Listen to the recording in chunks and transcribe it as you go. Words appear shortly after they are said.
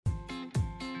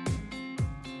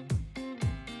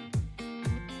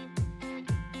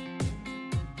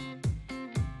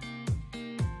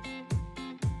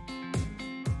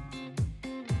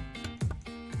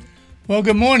Well,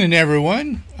 good morning,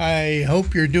 everyone. I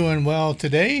hope you're doing well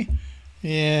today.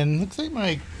 And looks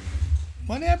like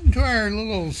what happened to our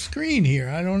little screen here?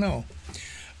 I don't know.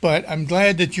 But I'm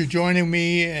glad that you're joining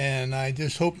me, and I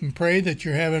just hope and pray that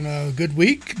you're having a good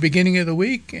week, beginning of the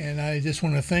week. And I just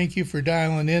want to thank you for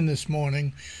dialing in this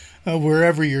morning,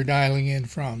 wherever you're dialing in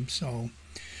from. So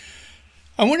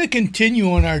I want to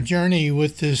continue on our journey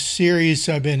with this series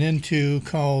I've been into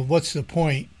called What's the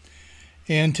Point?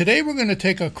 And today we're going to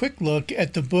take a quick look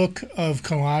at the book of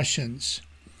Colossians.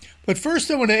 But first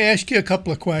I want to ask you a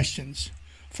couple of questions.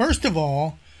 First of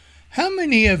all, how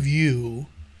many of you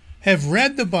have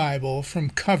read the Bible from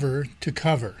cover to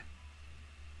cover?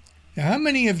 Now, how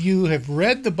many of you have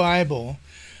read the Bible,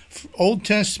 Old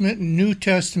Testament and New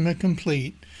Testament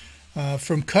complete,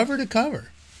 from cover to cover,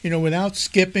 without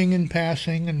skipping and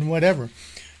passing and whatever?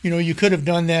 You could have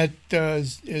done that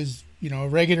as a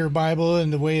regular Bible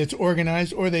and the way it's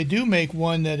organized, or they do make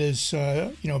one that is,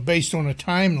 based on a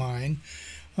timeline.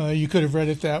 You could have read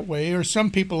it that way, or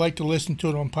some people like to listen to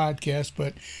it on podcasts.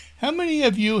 But how many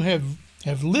of you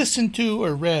have listened to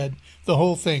or read the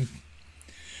whole thing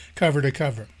cover to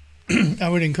cover? I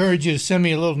would encourage you to send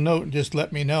me a little note and just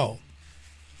let me know.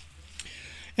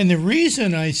 And the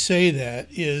reason I say that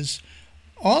is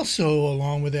also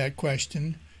along with that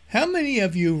question, how many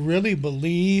of you really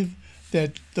believe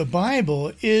that the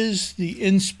Bible is the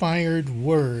inspired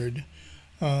word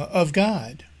of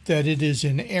God, that it is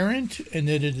inerrant and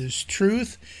that it is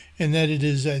truth and that it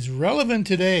is as relevant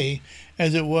today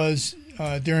as it was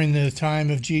during the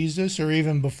time of Jesus or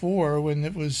even before when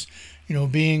it was,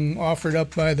 being offered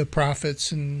up by the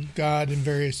prophets and God in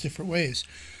various different ways.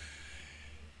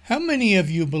 How many of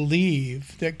you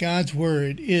believe that God's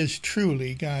word is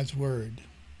truly God's word?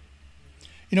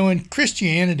 In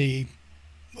Christianity,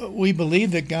 we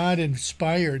believe that God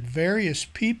inspired various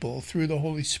people through the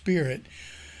Holy Spirit,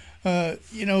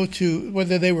 to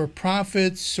whether they were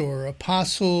prophets or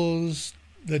apostles,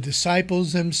 the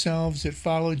disciples themselves that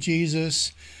followed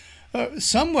Jesus.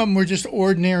 Some of them were just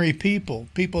ordinary people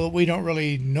that we don't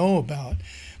really know about.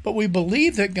 But we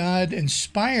believe that God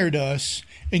inspired us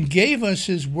and gave us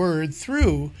His word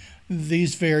through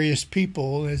these various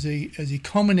people as he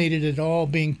culminated it all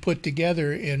being put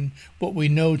together in what we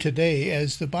know today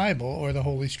as the Bible or the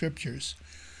Holy Scriptures.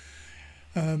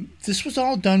 This was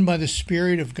all done by the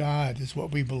Spirit of God is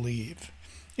what we believe.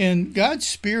 And God's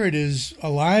Spirit is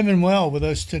alive and well with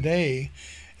us today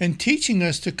and teaching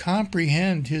us to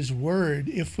comprehend His Word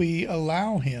if we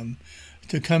allow Him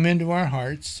to come into our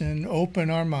hearts and open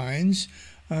our minds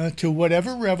to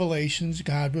whatever revelations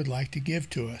God would like to give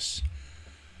to us.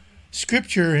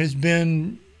 Scripture has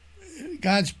been,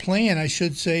 God's plan, I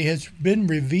should say, has been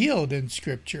revealed in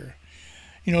Scripture.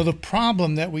 The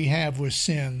problem that we have with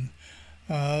sin,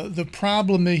 the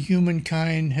problem that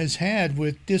humankind has had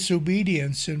with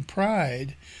disobedience and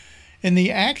pride, and the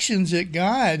actions that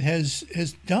God has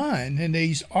done and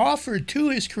He's offered to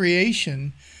His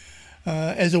creation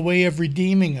as a way of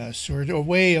redeeming us or a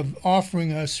way of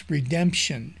offering us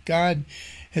redemption. God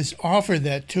has offered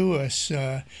that to us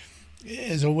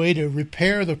as a way to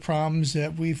repair the problems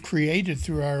that we've created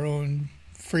through our own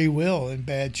free will and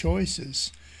bad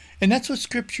choices. And that's what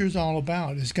Scripture is all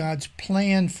about, is God's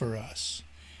plan for us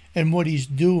and what He's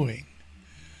doing.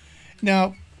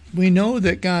 Now, we know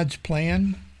that God's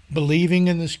plan, believing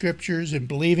in the Scriptures and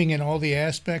believing in all the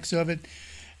aspects of it,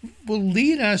 will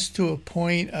lead us to a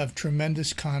point of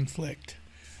tremendous conflict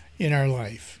in our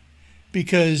life.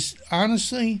 Because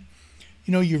honestly,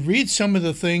 you read some of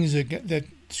the things that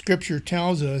Scripture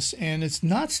tells us, and it's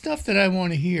not stuff that I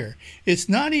want to hear. It's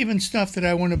not even stuff that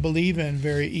I want to believe in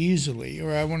very easily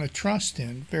or I want to trust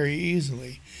in very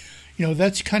easily.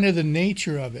 That's kind of the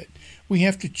nature of it. We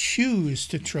have to choose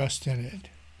to trust in it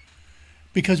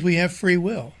because we have free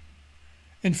will.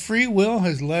 And free will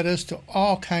has led us to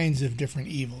all kinds of different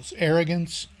evils.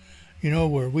 Arrogance,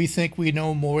 where we think we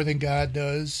know more than God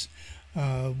does.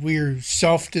 We're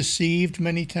self-deceived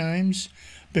many times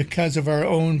because of our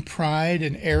own pride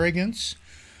and arrogance.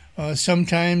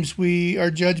 Sometimes we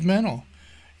are judgmental,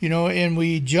 and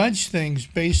we judge things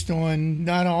based on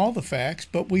not all the facts,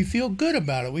 but we feel good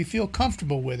about it. We feel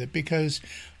comfortable with it because,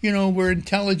 we're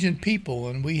intelligent people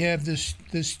and we have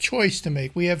this choice to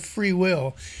make. We have free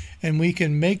will and we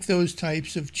can make those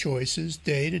types of choices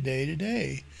day to day to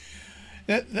day.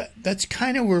 That's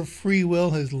kind of where free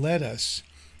will has led us,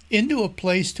 into a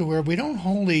place to where we don't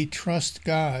wholly trust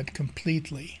God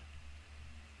completely.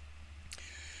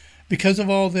 Because of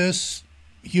all this,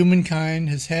 humankind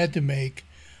has had to make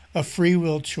a free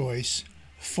will choice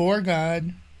for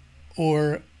God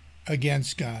or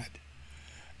against God.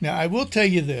 Now, I will tell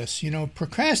you this,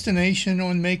 procrastination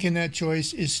on making that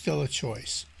choice is still a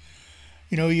choice.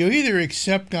 You either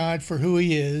accept God for who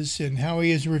he is and how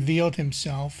he has revealed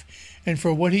himself and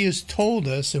for what he has told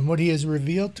us and what he has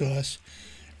revealed to us,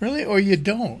 really, or you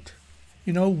don't.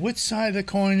 Which side of the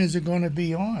coin is it going to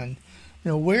be on?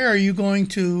 Where are you going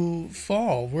to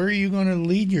fall? Where are you going to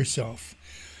lead yourself?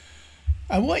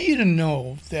 I want you to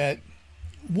know that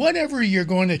whatever you're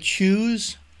going to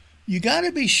choose, you got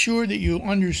to be sure that you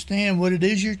understand what it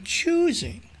is you're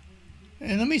choosing.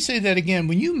 And let me say that again.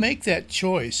 When you make that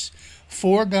choice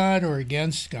for God or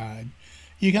against God,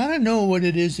 you got to know what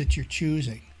it is that you're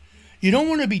choosing. You don't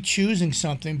want to be choosing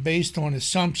something based on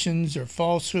assumptions or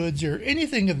falsehoods or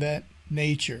anything of that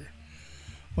nature.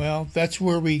 Well, that's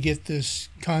where we get this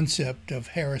concept of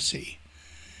heresy.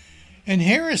 And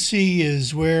heresy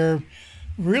is where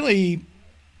really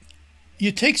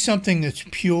you take something that's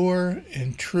pure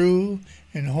and true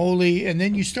and holy, and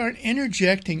then you start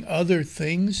interjecting other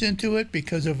things into it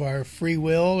because of our free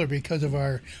will or because of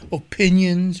our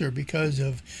opinions or because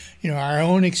of our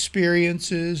own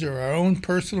experiences or our own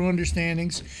personal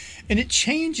understandings, and it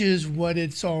changes what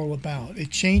it's all about.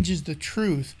 It changes the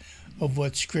truth of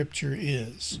what Scripture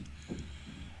is.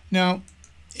 Now,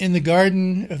 in the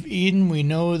Garden of Eden, we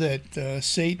know that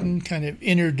Satan kind of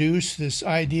introduced this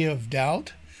idea of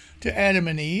doubt to Adam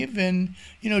and Eve, and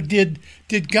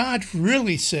did God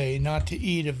really say not to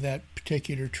eat of that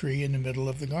particular tree in the middle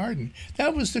of the garden?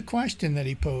 That was the question that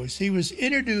he posed. He was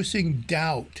introducing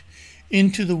doubt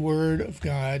into the Word of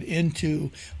God,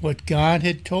 into what God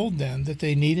had told them that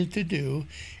they needed to do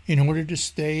in order to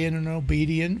stay in an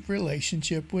obedient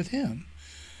relationship with him.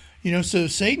 So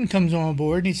Satan comes on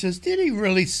board and he says, did he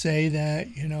really say that?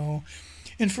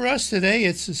 And for us today,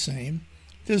 it's the same.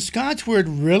 Does God's Word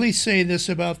really say this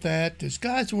about that? Does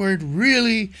God's Word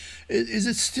really, is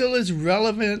it still as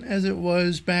relevant as it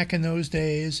was back in those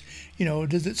days?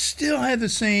 Does it still have the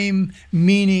same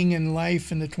meaning and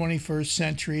life in the 21st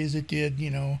century as it did,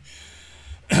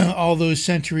 all those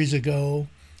centuries ago?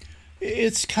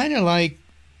 It's kind of like,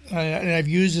 and I've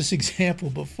used this example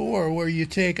before, where you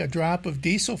take a drop of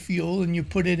diesel fuel and you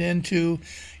put it into,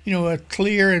 a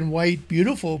clear and white,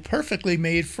 beautiful, perfectly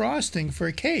made frosting for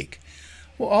a cake.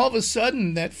 Well, all of a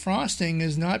sudden, that frosting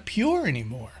is not pure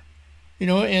anymore,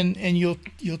 and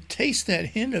you'll taste that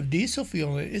hint of diesel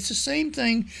fuel. It's the same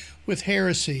thing with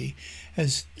heresy,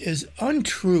 as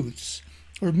untruths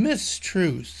or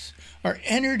mistruths are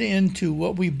entered into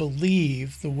what we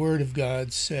believe the Word of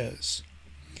God says.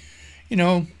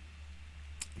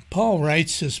 Paul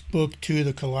writes this book to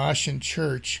the Colossian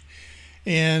church,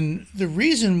 and the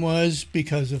reason was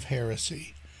because of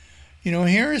heresy.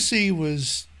 Heresy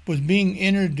was being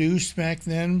introduced back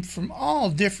then from all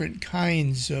different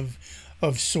kinds of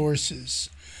sources.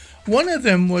 One of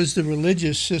them was the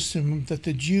religious system that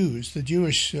the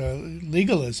Jewish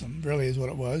legalism really is what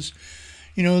it was.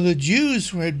 The Jews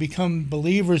who had become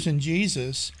believers in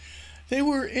Jesus, they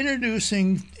were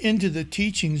introducing into the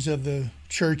teachings of the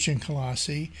church in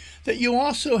Colossae that you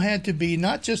also had to be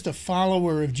not just a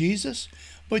follower of Jesus,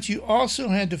 but you also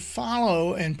had to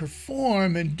follow and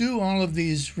perform and do all of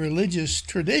these religious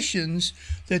traditions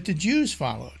that the Jews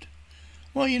followed.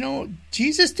 Well,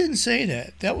 Jesus didn't say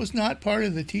that. That was not part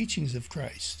of the teachings of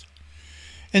Christ.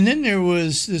 And then there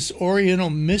was this Oriental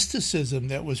mysticism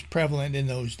that was prevalent in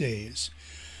those days.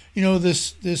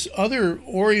 This other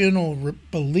Oriental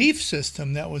belief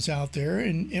system that was out there,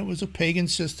 and it was a pagan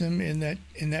system in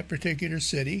that particular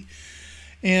city.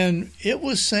 And it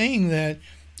was saying that,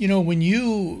 when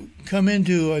you come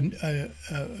into a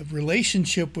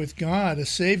relationship with God, a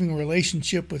saving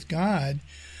relationship with God,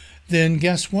 then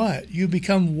guess what? You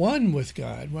become one with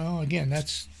God. Well, again,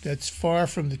 that's far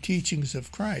from the teachings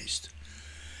of Christ.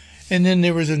 And then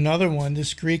there was another one,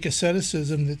 this Greek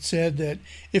asceticism, that said that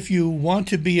if you want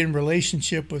to be in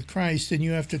relationship with Christ, then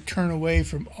you have to turn away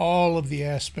from all of the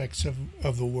aspects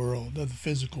of the world, of the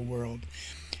physical world.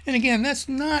 And again, that's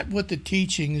not what the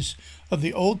teachings of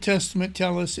the Old Testament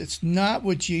tell us. It's not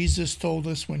what Jesus told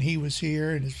us when he was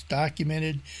here, and it's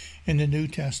documented in the New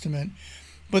Testament.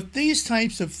 But these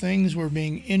types of things were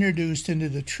being introduced into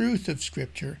the truth of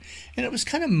Scripture, and it was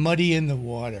kind of muddy in the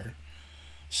water.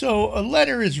 So a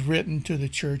letter is written to the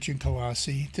church in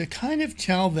Colossae to kind of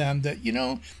tell them that,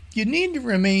 you need to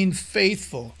remain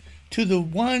faithful to the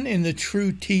one and the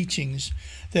true teachings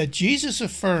that Jesus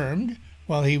affirmed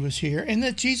while he was here, and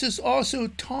that Jesus also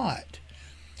taught.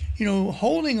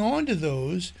 Holding on to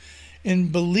those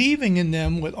and believing in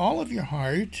them with all of your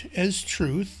heart as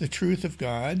truth, the truth of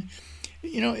God,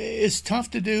 it's tough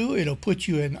to do. It'll put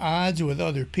you in odds with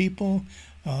other people.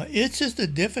 It's just a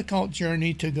difficult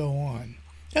journey to go on.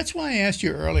 That's why I asked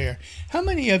you earlier, how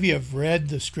many of you have read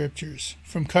the scriptures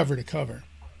from cover to cover?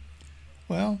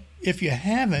 Well, if you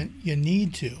haven't, you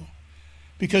need to.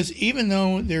 Because even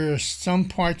though there are some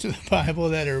parts of the Bible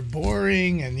that are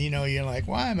boring and, you're like,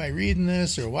 why am I reading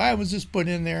this? Or why was this put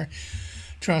in there?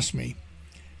 Trust me,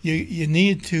 you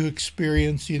need to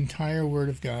experience the entire Word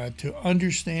of God to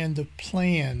understand the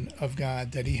plan of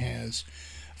God that He has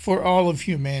for all of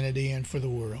humanity and for the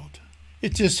world.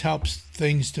 It just helps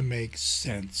things to make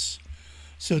sense.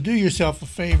 So do yourself a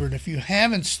favor, and if you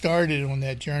haven't started on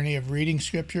that journey of reading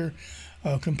Scripture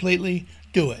completely,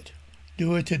 do it.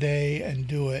 Do it today and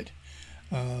do it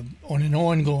on an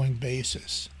ongoing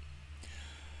basis.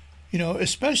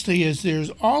 Especially as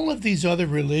there's all of these other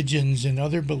religions and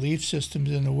other belief systems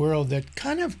in the world that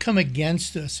kind of come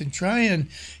against us and try and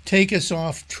take us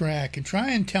off track and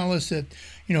try and tell us that,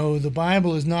 the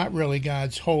Bible is not really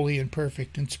God's holy and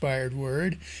perfect inspired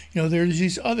word. There's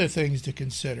these other things to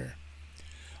consider.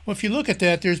 Well, if you look at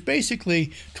that, there's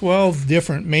basically 12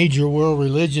 different major world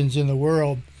religions in the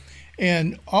world,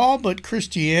 and all but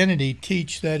Christianity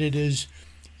teach that it is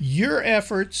your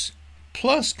efforts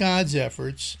plus God's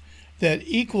efforts that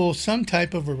equal some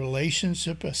type of a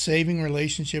relationship, a saving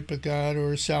relationship with God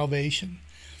or salvation.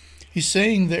 He's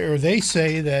saying that, or they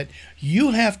say that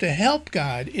you have to help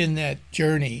God in that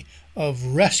journey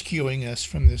of rescuing us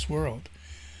from this world.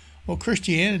 Well,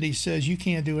 Christianity says you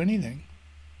can't do anything.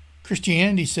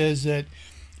 Christianity says that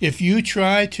if you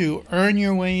try to earn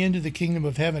your way into the kingdom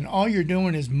of heaven, all you're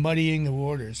doing is muddying the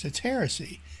waters. It's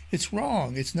heresy. It's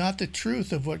wrong. It's not the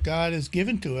truth of what God has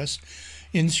given to us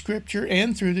in Scripture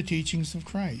and through the teachings of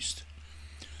Christ.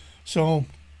 So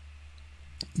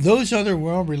those other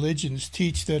world religions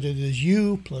teach that it is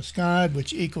you plus God,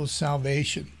 which equals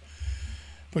salvation.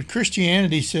 But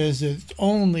Christianity says that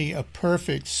only a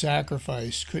perfect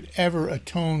sacrifice could ever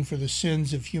atone for the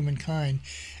sins of humankind,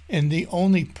 and the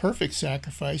only perfect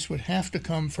sacrifice would have to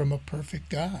come from a perfect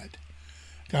God,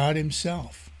 God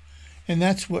Himself. And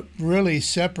that's what really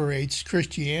separates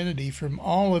Christianity from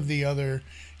all of the other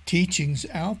teachings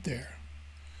out there.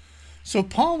 So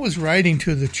Paul was writing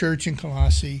to the church in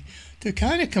Colossae to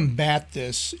kind of combat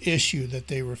this issue that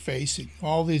they were facing,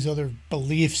 all these other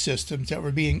belief systems that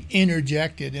were being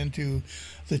interjected into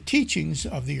the teachings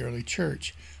of the early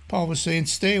church. Paul was saying,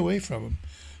 stay away from them.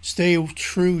 Stay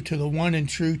true to the one and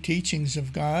true teachings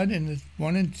of God and the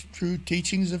one and true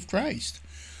teachings of Christ.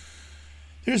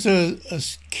 There's a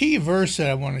key verse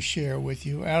that I want to share with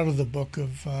you out of the book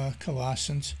of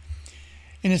Colossians.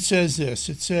 And it says this.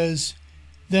 It says,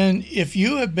 then if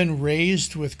you have been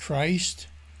raised with Christ,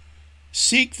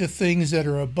 seek the things that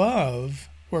are above,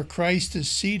 where Christ is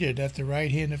seated at the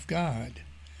right hand of God.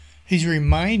 He's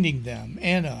reminding them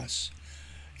and us,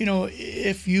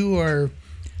 if you are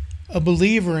a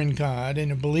believer in God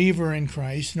and a believer in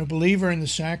Christ and a believer in the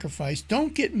sacrifice,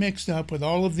 don't get mixed up with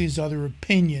all of these other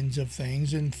opinions of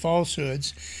things and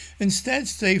falsehoods. Instead,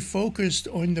 stay focused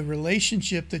on the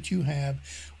relationship that you have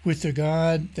with the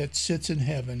God that sits in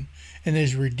heaven and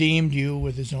has redeemed you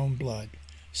with His own blood.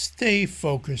 Stay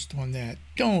focused on that.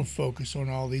 Don't focus on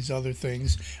all these other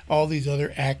things, all these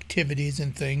other activities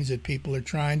and things that people are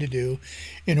trying to do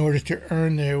in order to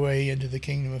earn their way into the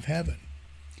kingdom of heaven.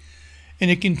 And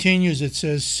it continues, it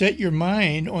says, set your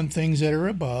mind on things that are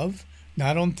above,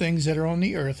 not on things that are on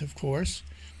the earth, of course.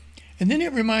 And then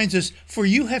it reminds us, for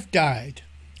you have died,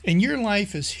 and your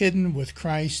life is hidden with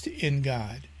Christ in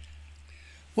God.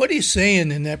 What he's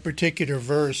saying in that particular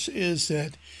verse is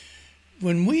that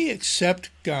when we accept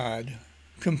God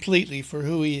completely for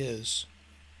who He is,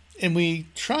 and we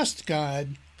trust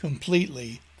God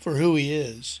completely for who He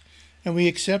is, and we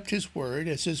accept His word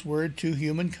as His word to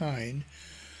humankind,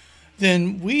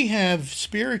 then we have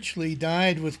spiritually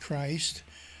died with Christ,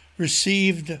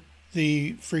 received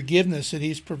the forgiveness that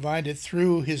He's provided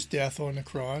through His death on the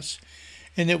cross,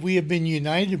 and that we have been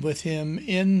united with Him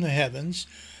in the heavens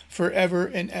forever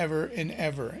and ever and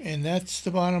ever. And that's the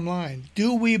bottom line.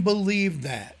 Do we believe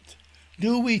that?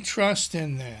 Do we trust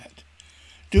in that?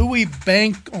 Do we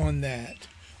bank on that?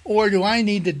 Or do I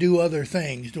need to do other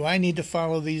things? Do I need to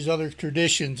follow these other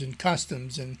traditions and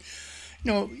customs? And,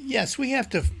 yes, we have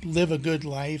to live a good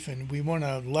life, and we want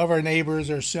to love our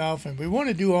neighbors ourselves, and we want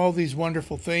to do all these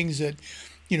wonderful things that,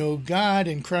 God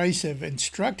and Christ have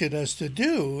instructed us to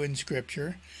do in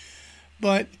Scripture,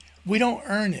 but we don't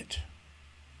earn it.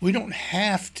 We don't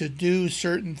have to do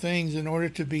certain things in order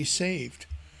to be saved.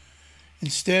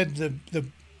 Instead,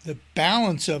 the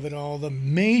balance of it all, the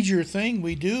major thing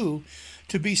we do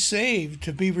to be saved,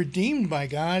 to be redeemed by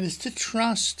God, is to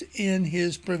trust in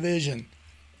His provision,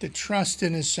 to trust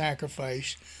in His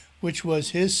sacrifice, which was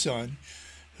His Son,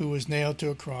 who was nailed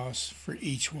to a cross for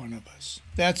each one of us.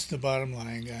 That's the bottom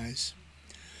line, guys.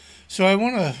 So I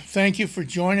want to thank you for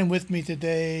joining with me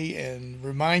today and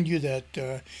remind you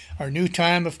that our new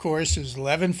time, of course, is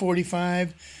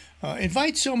 11:45.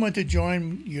 Invite someone to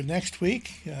join you next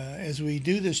week as we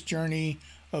do this journey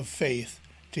of faith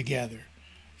together.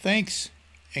 Thanks,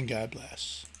 and God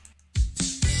bless.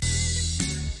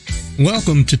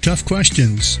 Welcome to Tough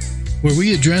Questions, where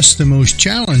we address the most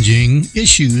challenging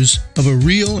issues of a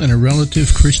real and a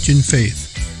relative Christian faith.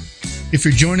 If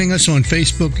you're joining us on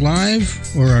Facebook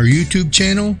Live or our YouTube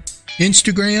channel,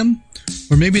 Instagram,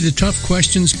 or maybe the Tough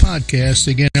Questions podcast,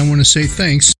 again, I want to say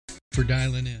thanks for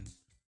dialing in.